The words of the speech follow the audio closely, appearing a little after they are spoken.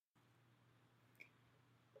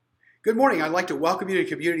Good morning. I'd like to welcome you to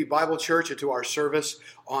Community Bible Church and to our service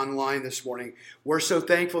online this morning. We're so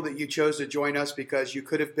thankful that you chose to join us because you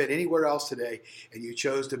could have been anywhere else today and you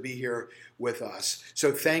chose to be here with us.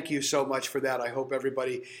 So thank you so much for that. I hope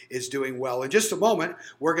everybody is doing well. In just a moment,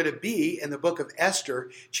 we're going to be in the book of Esther,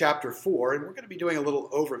 chapter 4, and we're going to be doing a little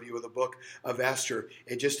overview of the book of Esther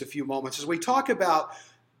in just a few moments as we talk about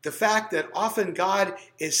the fact that often God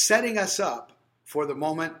is setting us up for the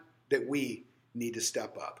moment that we need to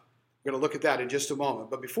step up. We're going to look at that in just a moment.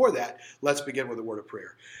 But before that, let's begin with a word of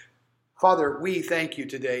prayer. Father, we thank you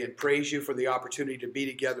today and praise you for the opportunity to be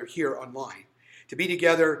together here online, to be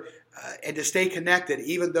together and to stay connected.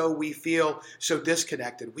 Even though we feel so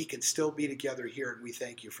disconnected, we can still be together here, and we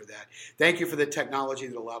thank you for that. Thank you for the technology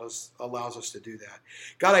that allows us to do that.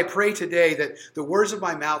 God, I pray today that the words of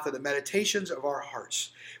my mouth and the meditations of our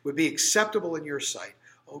hearts would be acceptable in your sight.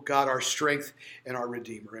 Oh God, our strength and our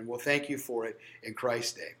Redeemer. And we'll thank you for it in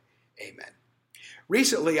Christ's name. Amen.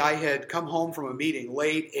 Recently, I had come home from a meeting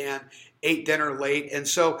late and ate dinner late, and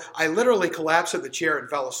so I literally collapsed in the chair and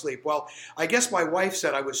fell asleep. Well, I guess my wife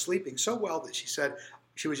said I was sleeping so well that she said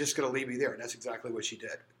she was just going to leave me there, and that's exactly what she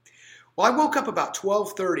did. Well, I woke up about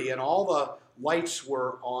 12:30, and all the lights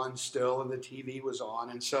were on still, and the TV was on,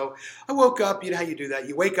 and so I woke up. You know how you do that.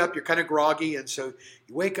 You wake up, you're kind of groggy, and so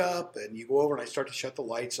you wake up, and you go over, and I start to shut the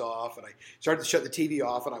lights off, and I start to shut the TV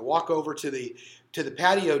off, and I walk over to the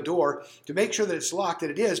patio door to make sure that it's locked,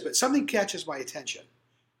 and it is, but something catches my attention.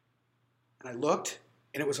 And I looked,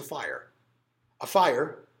 and it was a fire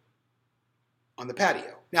on the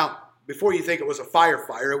patio. Now, before you think it was a fire,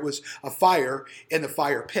 it was a fire in the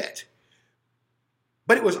fire pit.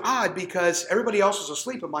 But it was odd because everybody else was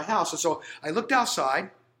asleep in my house. And so I looked outside,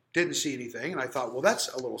 didn't see anything, and I thought, well, that's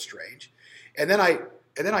a little strange. And then I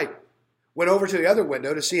went over to the other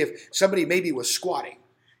window to see if somebody maybe was squatting.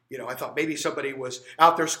 You know, I thought maybe somebody was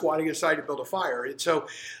out there squatting and decided to build a fire. And so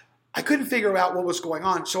I couldn't figure out what was going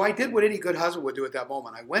on. So I did what any good husband would do at that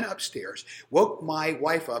moment. I went upstairs, woke my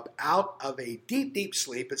wife up out of a deep, deep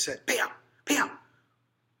sleep and said, Pam,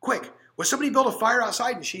 quick. Will somebody build a fire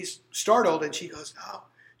outside? And she's startled, and she goes, no,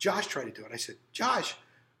 Josh tried to do it. I said, Josh,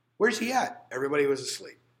 where's he at? Everybody was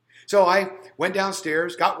asleep. So I went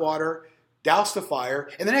downstairs, got water, doused the fire,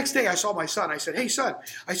 and the next day I saw my son. I said, hey, son,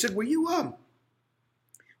 were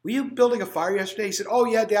you building a fire yesterday? He said, oh,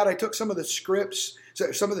 yeah, Dad, I took some of the scraps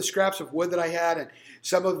of wood that I had and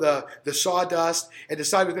some of the sawdust and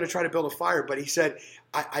decided I was going to try to build a fire. But he said,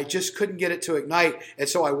 I just couldn't get it to ignite, and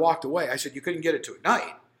so I walked away. I said, you couldn't get it to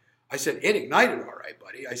ignite? I said, it ignited all right,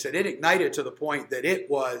 buddy. I said, it ignited to the point that it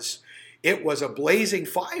was a blazing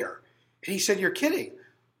fire. And he said, you're kidding.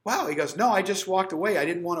 Wow. He goes, no, I just walked away. I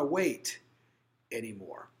didn't want to wait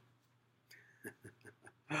anymore.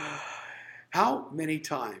 How many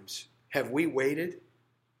times have we waited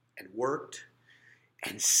and worked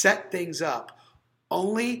and set things up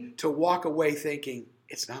only to walk away thinking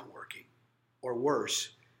it's not working, or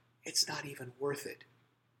worse, it's not even worth it?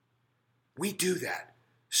 We do that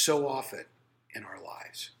so often in our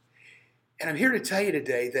lives. And I'm here to tell you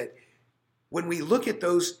today that when we look at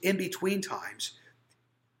those in-between times,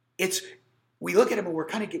 we look at them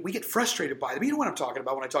and we get frustrated by them. You know what I'm talking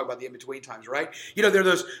about when I talk about the in-between times, right? You know, they're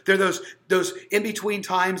those in-between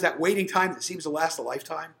times, that waiting time that seems to last a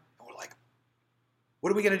lifetime. And we're like,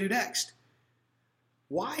 what are we going to do next?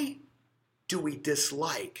 Why do we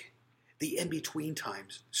dislike the in-between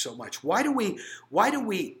times so much? Why do we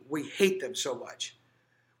hate them so much?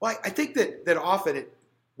 Well, I think that often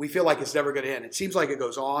we feel like it's never going to end. It seems like it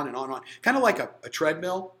goes on and on and on, kind of like a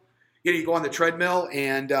treadmill. You know, you go on the treadmill,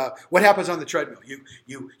 and what happens on the treadmill?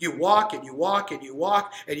 You walk and you walk and you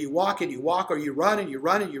walk and you walk and you walk, or you run and you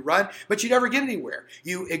run and you run, but you never get anywhere.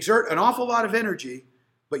 You exert an awful lot of energy,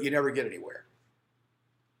 but you never get anywhere.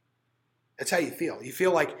 That's how you feel. You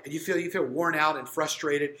feel worn out and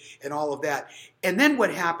frustrated and all of that. And then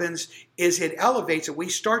what happens is it elevates, and we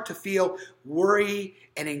start to feel worry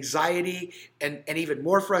and anxiety and even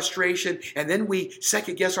more frustration. And then we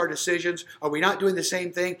second guess our decisions. Are we not doing the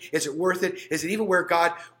same thing? Is it worth it? Is it even where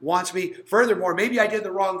God wants me? Furthermore, maybe I did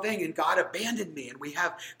the wrong thing and God abandoned me. And we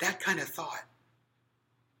have that kind of thought.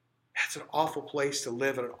 That's an awful place to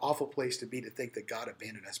live and an awful place to be, to think that God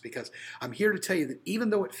abandoned us. Because I'm here to tell you that even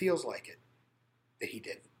though it feels like it, that he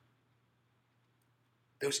didn't.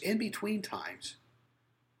 Those in-between times,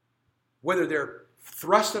 whether they're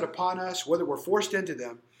thrusted upon us, whether we're forced into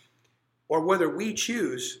them, or whether we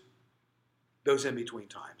choose those in-between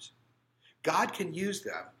times, God can use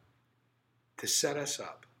them to set us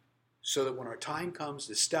up so that when our time comes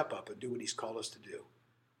to step up and do what he's called us to do,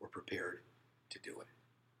 we're prepared to do it.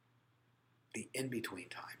 The in-between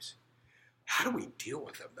times. How do we deal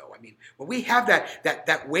with them, though? I mean, when we have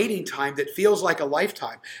that waiting time that feels like a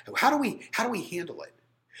lifetime, how do we handle it?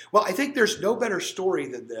 Well, I think there's no better story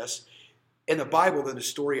than this in the Bible than the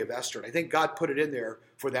story of Esther. And I think God put it in there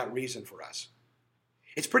for that reason for us.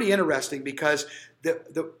 It's pretty interesting because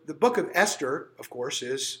the book of Esther, of course,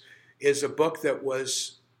 is a book that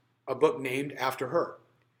was a book named after her.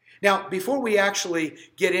 Now, before we actually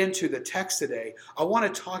get into the text today, I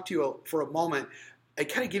want to talk to you for a moment and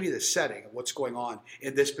kind of give you the setting of what's going on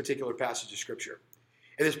in this particular passage of Scripture,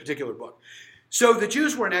 in this particular book. So the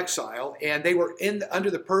Jews were in exile, and they were under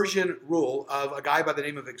the Persian rule of a guy by the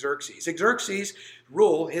name of Xerxes. Xerxes'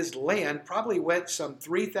 rule, his land probably went some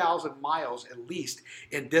 3,000 miles at least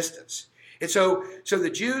in distance. And so the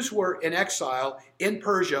Jews were in exile in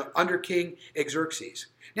Persia under King Xerxes.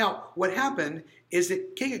 Now, what happened is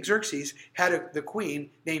that King Xerxes had the queen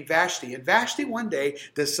named Vashti, and Vashti one day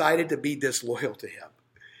decided to be disloyal to him.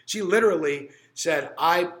 She literally said,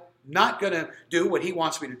 I'm not going to do what he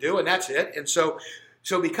wants me to do, and that's it. And so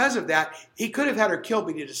because of that, he could have had her killed,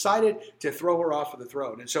 but he decided to throw her off of the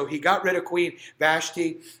throne. And so he got rid of Queen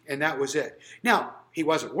Vashti, and that was it. Now, he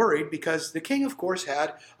wasn't worried because the king, of course,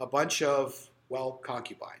 had a bunch of,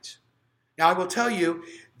 concubines. Now, I will tell you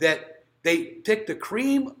that they picked the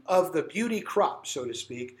cream of the beauty crop, so to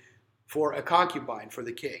speak, for a concubine for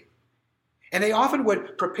the king. And they often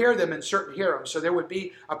would prepare them in certain harems. So there would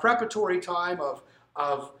be a preparatory time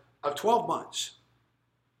of 12 months.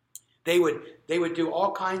 They would do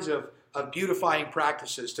all kinds of beautifying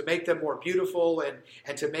practices to make them more beautiful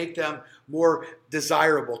and to make them more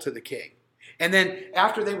desirable to the king. And then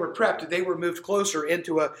after they were prepped, they were moved closer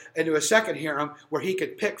into a second harem where he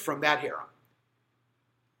could pick from that harem.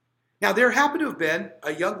 Now, there happened to have been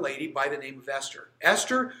a young lady by the name of Esther.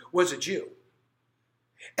 Esther was a Jew.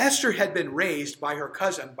 Esther had been raised by her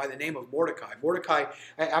cousin by the name of Mordecai. Mordecai,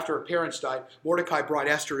 after her parents died, Mordecai brought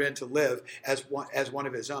Esther in to live as one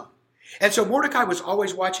of his own. And so Mordecai was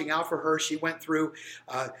always watching out for her. She went through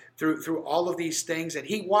all of these things, and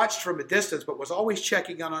he watched from a distance, but was always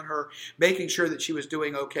checking in on her, making sure that she was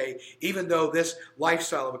doing okay, even though this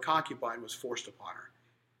lifestyle of a concubine was forced upon her.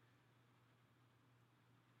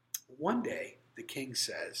 One day, the king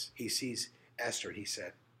says, he sees Esther, and he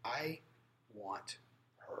said, I want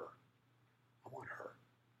her. I want her.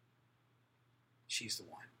 She's the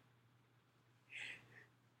one.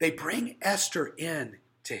 They bring Esther in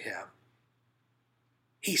to him.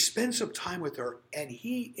 He spends some time with her, and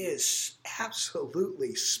he is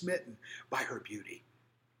absolutely smitten by her beauty.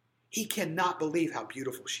 He cannot believe how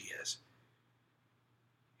beautiful she is.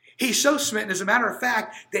 He's so smitten, as a matter of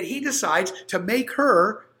fact, that he decides to make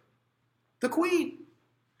her the queen.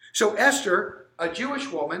 So Esther, a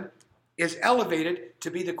Jewish woman, is elevated to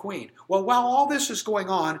be the queen. Well, while all this is going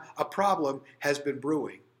on, a problem has been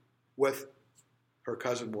brewing with her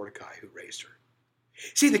cousin Mordecai, who raised her.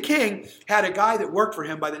 See, the king had a guy that worked for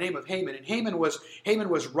him by the name of Haman, and Haman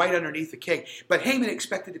was right underneath the king. But Haman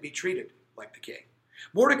expected to be treated like the king.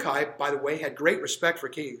 Mordecai, by the way, had great respect for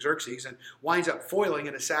King Xerxes and winds up foiling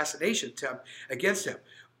an assassination attempt against him.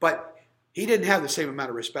 But he didn't have the same amount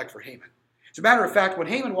of respect for Haman. As a matter of fact, when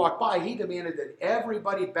Haman walked by, he demanded that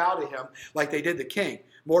everybody bow to him like they did the king.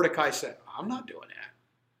 Mordecai said, I'm not doing that.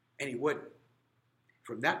 And he wouldn't.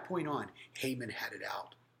 From that point on, Haman had it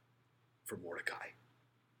out for Mordecai.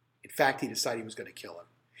 In fact, he decided he was going to kill him.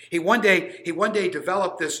 He one day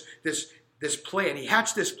developed this plan. He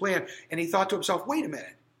hatched this plan, and he thought to himself, wait a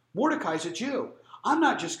minute, Mordecai's a Jew. I'm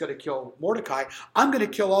not just going to kill Mordecai. I'm going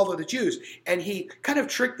to kill all of the Jews. And he kind of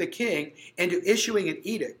tricked the king into issuing an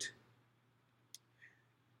edict.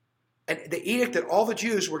 And the edict that all the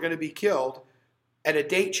Jews were going to be killed at a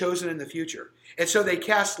date chosen in the future. And so they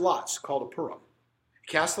cast lots, called a Purim.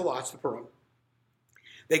 Cast the lots, the Purim.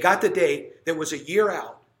 They got the date that was a year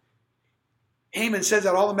out. Haman sends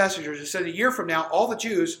out all the messengers and said, a year from now, all the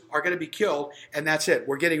Jews are going to be killed, and that's it.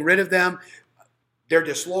 We're getting rid of them. They're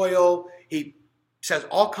disloyal. He says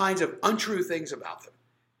all kinds of untrue things about them.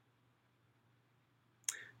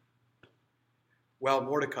 Well,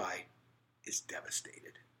 Mordecai is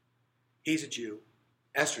devastated. He's a Jew.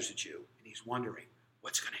 Esther's a Jew. And he's wondering,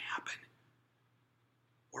 what's going to happen?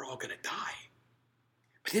 We're all going to die.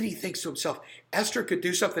 But then he thinks to himself, Esther could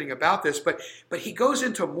do something about this. But he goes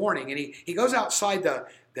into mourning, and he goes outside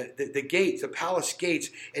the gates, the palace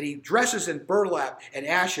gates, and he dresses in burlap and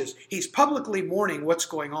ashes. He's publicly mourning what's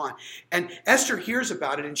going on. And Esther hears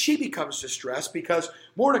about it, and she becomes distressed because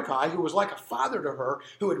Mordecai, who was like a father to her,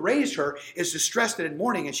 who had raised her, is distressed and in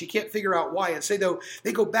mourning, and she can't figure out why. And so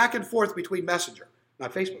they go back and forth between Messenger,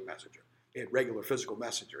 not Facebook Messenger, They had regular physical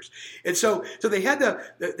messengers. And so they had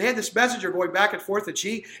this messenger going back and forth, and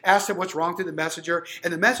she asked him what's wrong through the messenger.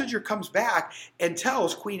 And the messenger comes back and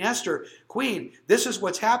tells Queen Esther, Queen, this is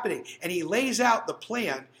what's happening. And he lays out the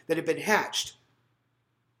plan that had been hatched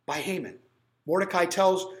by Haman. Mordecai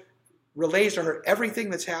relays to her everything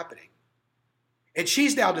that's happening. And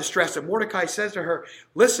she's now distressed. And Mordecai says to her,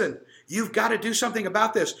 listen, you've got to do something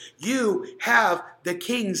about this. You have the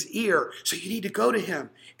king's ear. So you need to go to him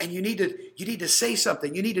and you need to say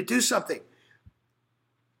something. You need to do something.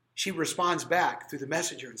 She responds back through the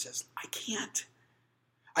messenger and says, I can't.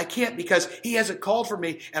 I can't because he hasn't called for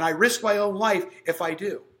me and I risk my own life if I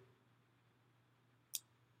do.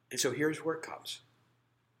 And so here's where it comes.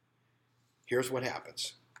 Here's what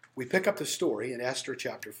happens. We pick up the story in Esther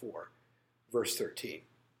chapter 4. Verse 13.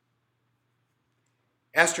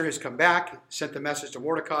 Esther has come back, sent the message to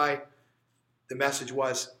Mordecai. The message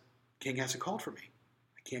was, king hasn't called for me.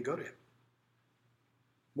 I can't go to him.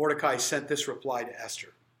 Mordecai sent this reply to Esther.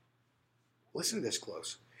 Listen to this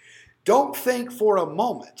close. Don't think for a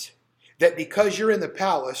moment that because you're in the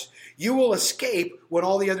palace, you will escape when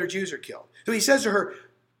all the other Jews are killed. So he says to her,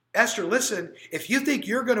 Esther, listen, if you think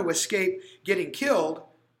you're going to escape getting killed,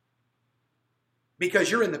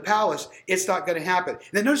 because you're in the palace, it's not going to happen. And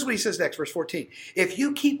then notice what he says next, verse 14. If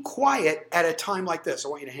you keep quiet at a time like this, I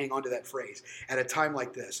want you to hang on to that phrase, at a time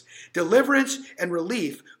like this, deliverance and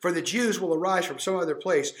relief for the Jews will arise from some other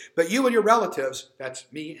place, but you and your relatives, that's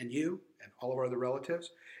me and you and all of our other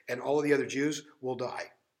relatives, and all of the other Jews will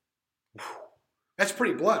die. Whew. That's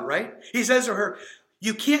pretty blunt, right? He says to her,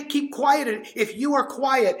 you can't keep quiet if you are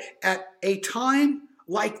quiet at a time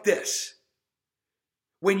like this.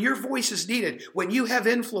 When your voice is needed, when you have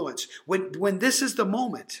influence, when this is the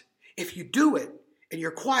moment, if you do it and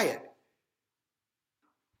you're quiet,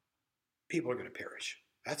 people are going to perish.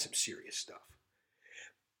 That's some serious stuff.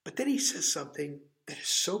 But then he says something that is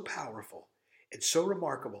so powerful and so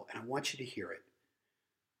remarkable, and I want you to hear it.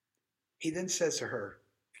 He then says to her,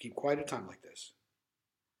 keep quiet at a time like this.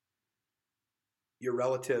 Your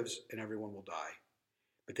relatives and everyone will die.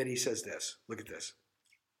 But then he says this, look at this.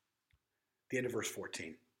 The end of verse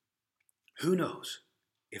 14. Who knows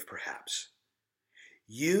if perhaps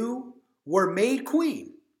you were made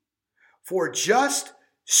queen for just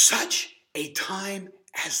such a time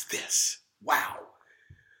as this? Wow.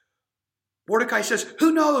 Mordecai says,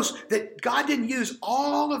 who knows that God didn't use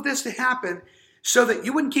all of this to happen so that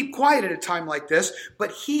you wouldn't keep quiet at a time like this,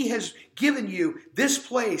 but he has given you this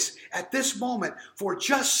place at this moment for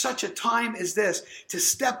just such a time as this to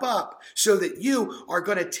step up so that you are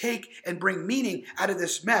going to take and bring meaning out of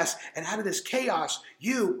this mess and out of this chaos.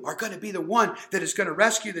 You are going to be the one that is going to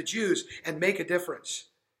rescue the Jews and make a difference.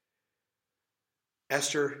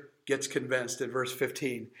 Esther gets convinced in verse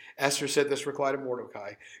 15. Esther said this reply to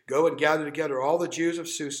Mordecai, go and gather together all the Jews of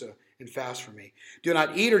Susa and fast for me. Do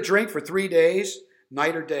not eat or drink for 3 days,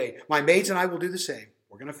 night or day. My maids and I will do the same.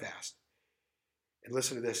 We're going to fast. And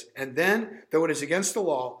listen to this. And then, though it is against the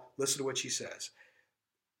law, listen to what she says.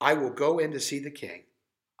 I will go in to see the king.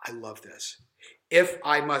 I love this. If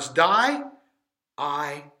I must die,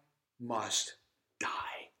 I must die.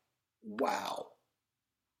 Wow.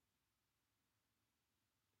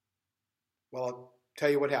 Well, I'll tell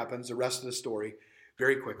you what happens, the rest of the story,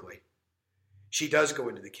 very quickly. She does go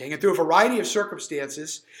into the king, and through a variety of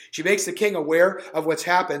circumstances, she makes the king aware of what's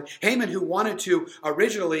happened. Haman, who wanted to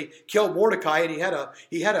originally kill Mordecai, and he had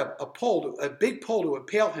a big pole to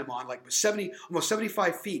impale him on, like almost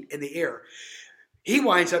 75 feet in the air. He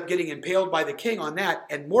winds up getting impaled by the king on that,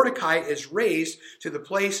 and Mordecai is raised to the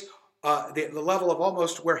place, the level of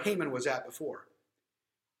almost where Haman was at before.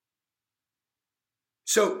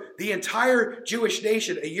 So the entire Jewish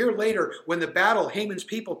nation, a year later, when the battle, Haman's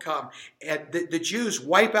people come, and the Jews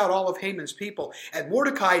wipe out all of Haman's people. And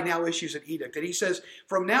Mordecai now issues an edict. And he says,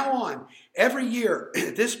 from now on, every year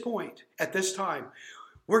at this point, at this time,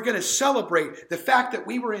 we're going to celebrate the fact that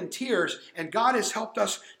we were in tears and God has helped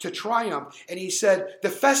us to triumph. And he said, the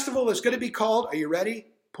festival is going to be called, are you ready?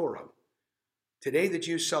 Purim. Today the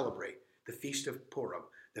Jews celebrate the Feast of Purim.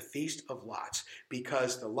 The Feast of Lots,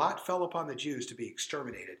 because the lot fell upon the Jews to be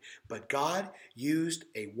exterminated. But God used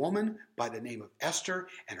a woman by the name of Esther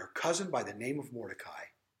and her cousin by the name of Mordecai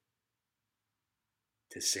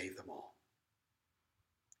to save them all.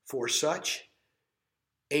 For such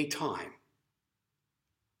a time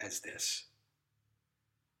as this.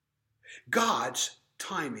 God's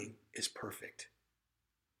timing is perfect.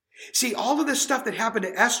 See, all of this stuff that happened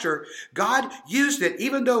to Esther, God used it,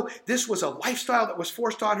 even though this was a lifestyle that was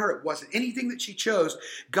forced on her. It wasn't anything that she chose.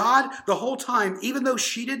 God, the whole time, even though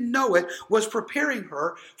she didn't know it, was preparing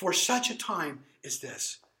her for such a time as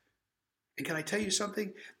this. And can I tell you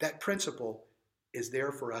something? That principle is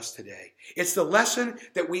there for us today. It's the lesson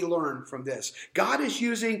that we learn from this. God is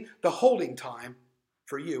using the holding time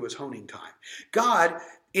for you as honing time. God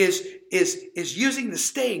is using the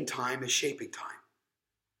staying time as shaping time.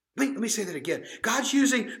 Let me say that again. God's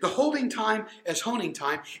using the holding time as honing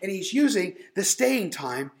time, and he's using the staying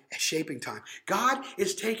time as shaping time. God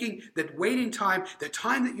is taking the waiting time, the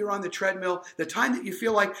time that you're on the treadmill, the time that you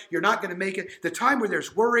feel like you're not going to make it, the time where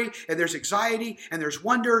there's worry and there's anxiety and there's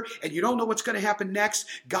wonder and you don't know what's going to happen next.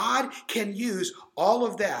 God can use all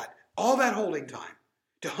that holding time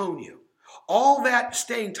to hone you, all that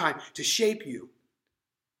staying time to shape you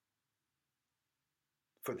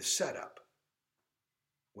for the setup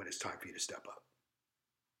when it's time for you to step up.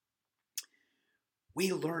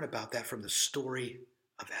 We learn about that from the story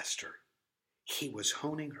of Esther. He was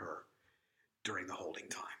honing her during the holding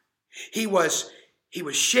time. He was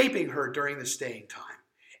shaping her during the staying time,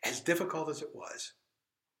 as difficult as it was.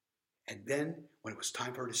 And then when it was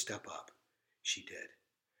time for her to step up, she did.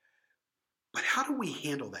 But how do we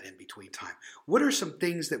handle that in between time? What are some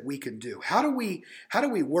things that we can do? How do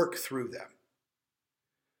we work through them?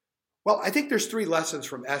 Well, I think there's 3 lessons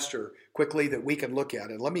from Esther quickly that we can look at,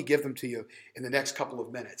 and let me give them to you in the next couple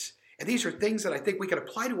of minutes. And these are things that I think we can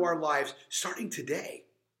apply to our lives starting today.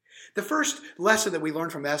 The first lesson that we learn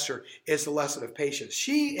from Esther is the lesson of patience.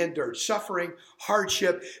 She endured suffering,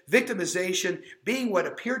 hardship, victimization, being what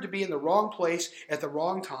appeared to be in the wrong place at the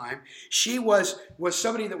wrong time. She was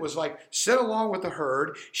somebody that was like, sit along with the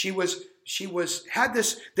herd. She had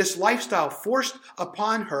this lifestyle forced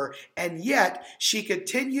upon her, and yet she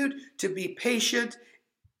continued to be patient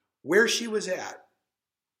where she was at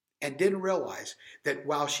and didn't realize that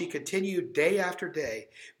while she continued day after day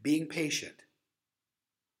being patient,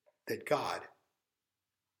 that God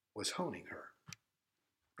was honing her.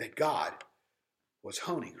 That God was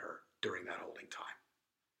honing her during that holding time.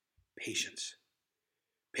 Patience.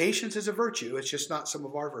 Patience is a virtue. It's just not some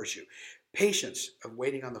of our virtue. Patience of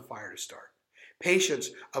waiting on the fire to start.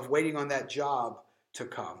 Patience of waiting on that job to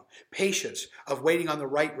come. Patience of waiting on the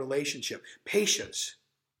right relationship. Patience.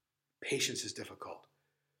 Patience is difficult.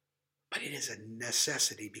 But it is a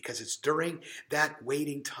necessity because it's during that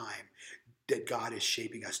waiting time that God is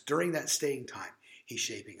shaping us. During that staying time, he's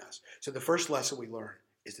shaping us. So the first lesson we learn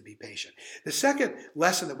is to be patient. The second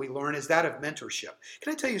lesson that we learn is that of mentorship.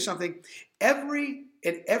 Can I tell you something?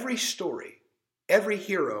 In every story, every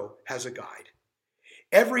hero has a guide.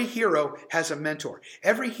 Every hero has a mentor.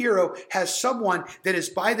 Every hero has someone that is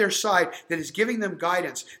by their side, that is giving them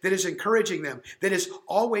guidance, that is encouraging them, that is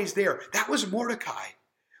always there. That was Mordecai.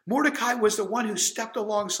 Mordecai was the one who stepped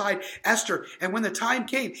alongside Esther. And when the time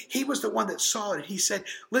came, he was the one that saw it. He said,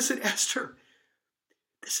 listen, Esther,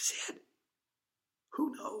 this is it.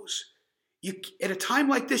 Who knows? At a time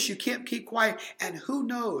like this, you can't keep quiet. And who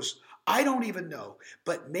knows? I don't even know.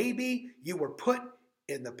 But maybe you were put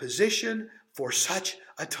in the position for such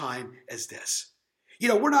a time as this. You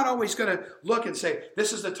know, we're not always going to look and say,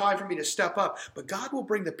 this is the time for me to step up. But God will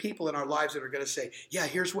bring the people in our lives that are going to say, yeah,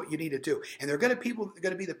 here's what you need to do. And they're going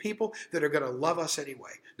to be the people that are going to love us anyway,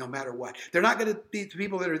 no matter what. They're not going to be the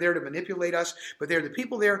people that are there to manipulate us, but they're the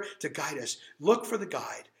people there to guide us. Look for the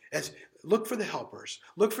guide. Look for the helpers.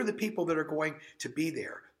 Look for the people that are going to be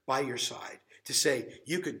there by your side to say,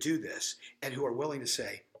 you could do this, and who are willing to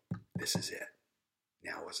say, this is it.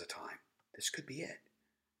 Now is the time. This could be it.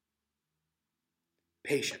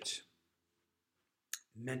 Patience.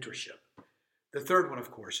 Mentorship. The third one, of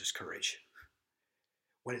course, is courage.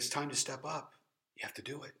 When it's time to step up, you have to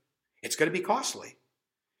do it. It's going to be costly.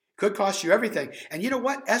 It could cost you everything. And you know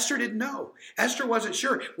what? Esther didn't know. Esther wasn't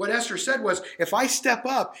sure. What Esther said was, if I step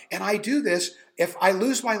up and I do this, if I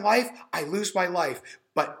lose my life, I lose my life.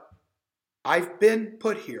 But I've been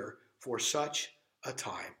put here for such a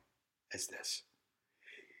time as this.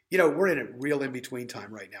 You know, we're in a real in-between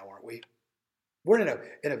time right now, aren't we? We're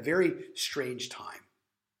in a very strange time.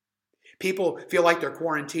 People feel like they're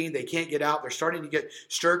quarantined. They can't get out. They're starting to get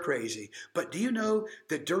stir crazy. But do you know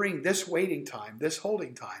that during this waiting time, this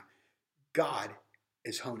holding time, God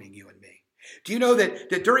is honing you and me? Do you know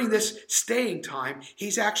that during this staying time,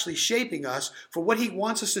 he's actually shaping us for what he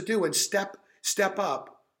wants us to do and step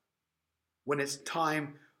up when it's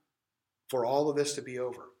time for all of this to be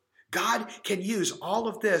over? God can use all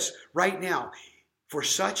of this right now for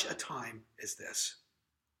such a time as this.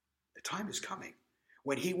 The time is coming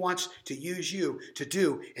when he wants to use you to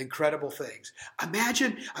do incredible things.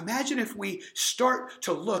 Imagine if we start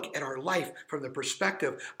to look at our life from the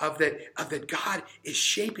perspective of that God is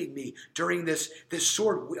shaping me during this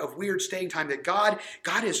sort of weird staying time, that God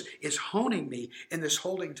is honing me in this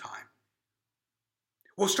holding time.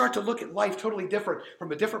 We'll start to look at life totally different,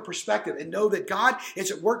 from a different perspective, and know that God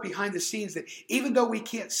is at work behind the scenes, that even though we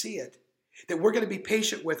can't see it, that we're going to be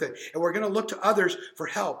patient with it, and we're going to look to others for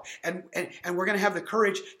help, and we're going to have the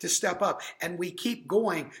courage to step up. And we keep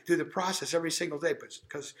going through the process every single day,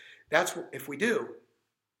 because that's what, if we do,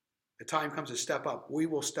 the time comes to step up. We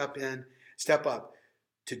will step up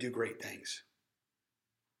to do great things.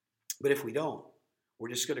 But if we don't, we're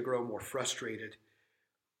just going to grow more frustrated,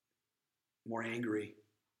 more angry,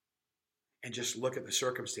 and just look at the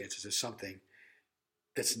circumstances as something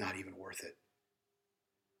that's not even worth it.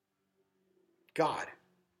 God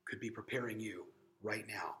could be preparing you right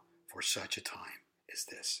now for such a time as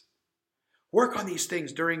this. Work on these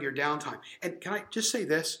things during your downtime. And can I just say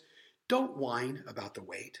this? Don't whine about the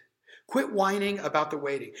wait. Quit whining about the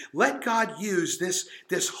waiting. Let God use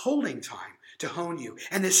this holding time to hone you,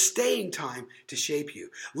 and this staying time to shape you.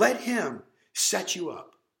 Let Him set you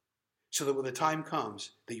up so that when the time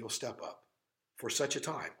comes, that you'll step up for such a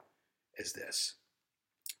time as this.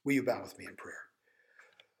 Will you bow with me in prayer?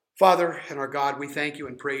 Father and our God, we thank you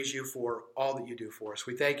and praise you for all that you do for us.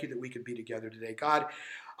 We thank you that we can be together today. God,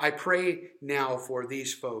 I pray now for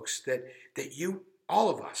these folks that all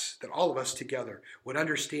of us together would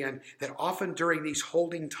understand that often during these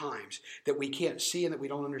holding times that we can't see and that we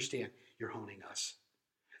don't understand, you're honing us.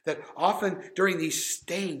 That often during these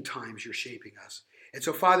staying times, you're shaping us. And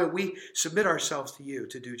so, Father, we submit ourselves to you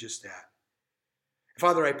to do just that.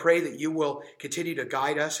 Father, I pray that you will continue to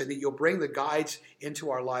guide us and that you'll bring the guides into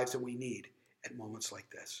our lives that we need at moments like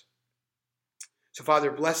this. So, Father,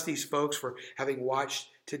 bless these folks for having watched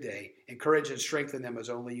today. Encourage and strengthen them as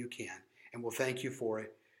only you can. And we'll thank you for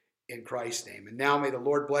it in Christ's name. And now may the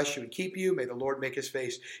Lord bless you and keep you. May the Lord make his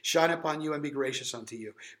face shine upon you and be gracious unto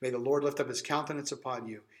you. May the Lord lift up his countenance upon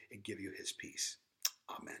you and give you his peace.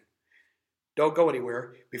 Amen. Don't go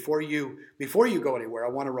anywhere. Before you go anywhere, I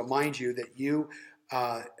want to remind you that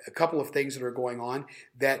a couple of things that are going on,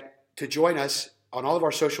 that to join us on all of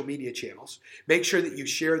our social media channels. Make sure that you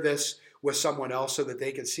share this with someone else so that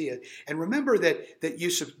they can see it. And remember that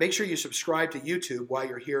you make sure you subscribe to YouTube while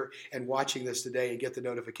you're here and watching this today and get the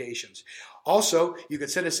notifications. Also, you can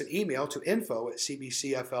send us an email to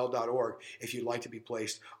info@cbcfl.org if you'd like to be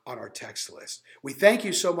placed on our text list. We thank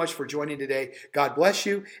you so much for joining today. God bless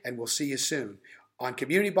you, and we'll see you soon on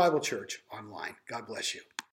Community Bible Church Online. God bless you.